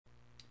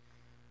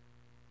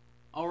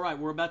Alright,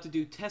 we're about to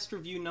do test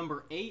review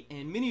number 8,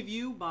 and many of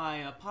you,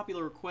 by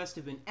popular request,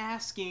 have been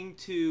asking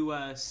to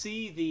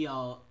see the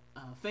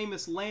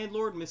famous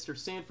landlord, Mr.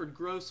 Sanford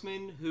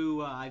Grossman,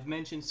 who I've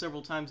mentioned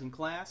several times in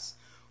class.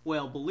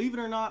 Well, believe it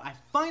or not, I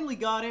finally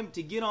got him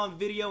to get on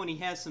video, and he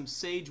has some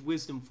sage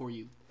wisdom for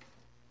you.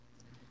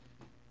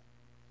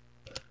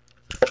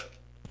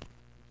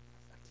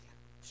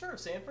 Sure,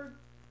 Sanford.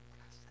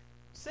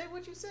 Say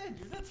what you said.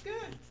 That's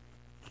good.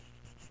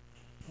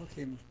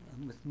 Okay,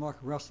 I'm with Mark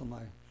Russell,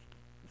 my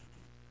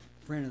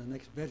friend in the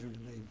next bedroom to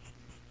me.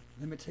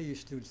 Let me tell you,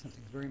 students,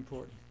 something very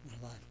important in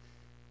life.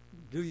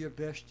 Do your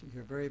best,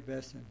 your very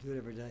best, and do it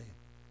every day.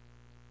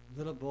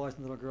 Little boys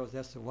and little girls,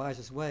 that's the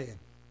wisest way.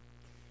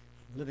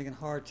 We're living in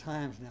hard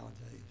times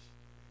nowadays.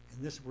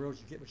 In this world,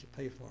 you get what you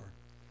pay for.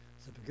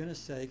 So for goodness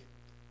sake,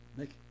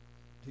 do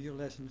your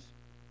lessons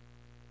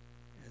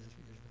as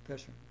your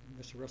professor,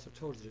 Mr. Russell,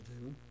 told you to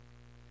do,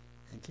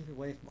 and keep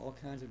away from all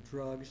kinds of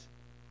drugs.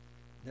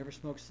 Never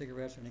smoke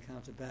cigarettes or any kind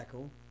of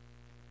tobacco,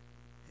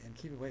 and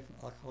keep away from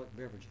alcoholic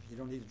beverages. You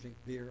don't need to drink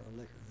beer or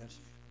liquor. That's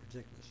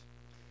ridiculous.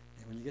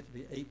 And when you get to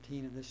be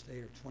 18 in this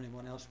state or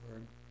 21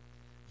 elsewhere,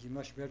 you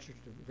must register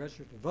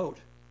to vote.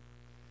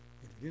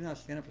 If you do not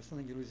stand up for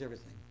something, you lose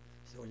everything.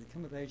 So when you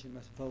come of age, you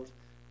must vote.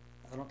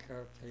 I don't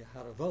care to tell you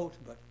how to vote,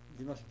 but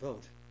you must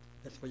vote.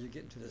 That's where you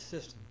get into the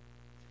system.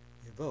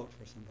 You vote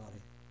for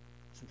somebody.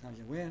 Sometimes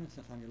you win,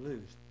 sometimes you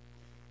lose.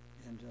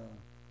 And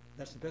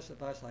that's the best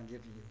advice I can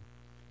give to you.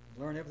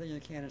 Learn everything you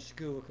can in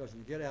school, because when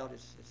you get out,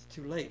 it's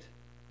too late.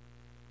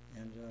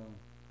 And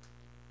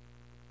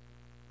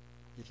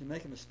if you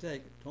make a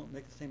mistake, don't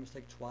make the same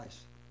mistake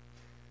twice.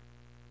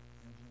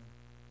 And,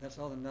 that's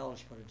all the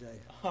knowledge for today.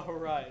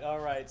 All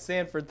right.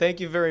 Sanford, thank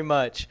you very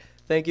much.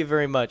 Thank you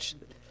very much.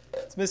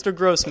 It's Mr.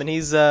 Grossman.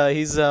 He's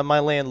my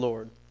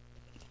landlord.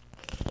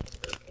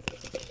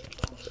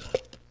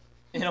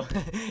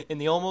 In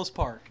the Almost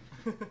Park.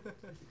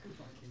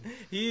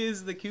 He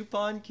is the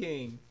coupon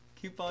king.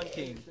 Coupon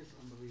king.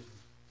 Unbelievable.